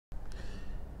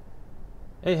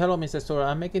Hey, hello, Mr. Stuart.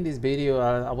 I'm making this video.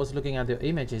 I was looking at the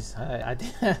images. I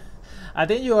think, I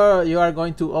think you are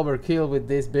going to overkill with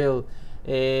this build.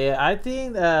 I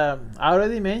think I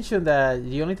already mentioned that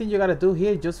the only thing you gotta do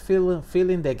here is just fill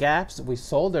in the gaps with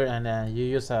solder, and you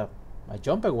use a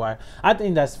jumper wire. I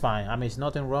think that's fine. I mean, there's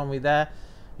nothing wrong with that.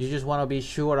 You just want to be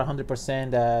sure 100%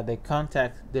 that the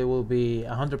contact they will be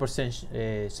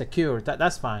 100% secure.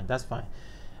 That's fine. That's fine.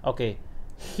 Okay,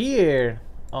 here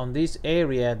on this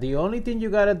area the only thing you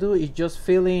gotta do is just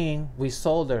fill in with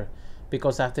solder,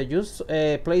 because after you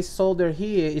place solder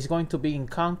here, it's going to be in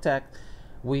contact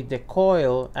with the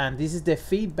coil, and this is the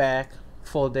feedback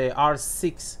for the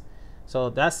R6. So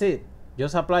that's it.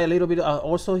 Just apply a little bit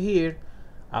also here,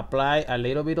 apply a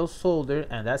little bit of solder,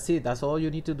 and that's it. That's all you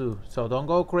need to do. So don't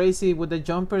go crazy with the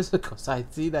jumpers because I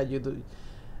see that you do.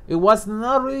 It was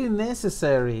not really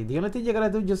necessary. The only thing you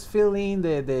gotta do is just fill in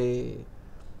the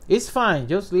it's fine,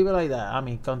 just leave it like that. I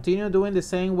mean, continue doing the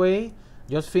same way,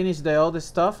 just finish the other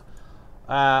stuff.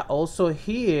 Also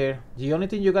here, the only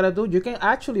thing you gotta do, you can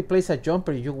actually place a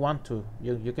jumper if you want to.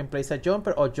 You can place a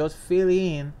jumper or just fill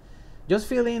in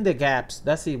the gaps.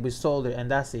 That's it, with solder,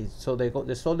 and that's it. So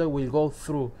the solder will go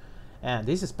through, and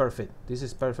this is perfect. This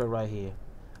is perfect right here.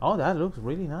 Oh, that looks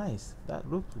really nice. That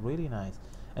looks really nice.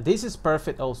 And this is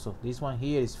perfect also. This one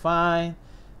here is fine.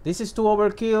 This is too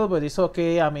overkill, but it's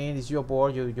okay. I mean, it's your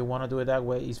board. You want to do it that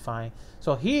way, it's fine.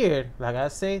 So here, like I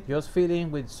said, just fill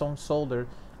in with some solder,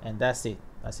 and that's it.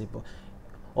 That's it. But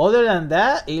other than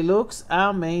that, it looks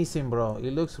amazing, bro.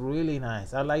 It looks really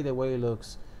nice. I like the way it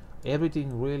looks.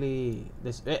 Everything really.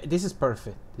 This is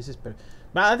perfect. This is perfect.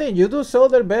 But I think you do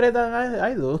solder better than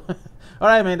I do. All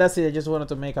right, man. That's it. I just wanted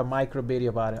to make a micro video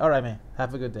about it. All right, man.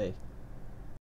 Have a good day.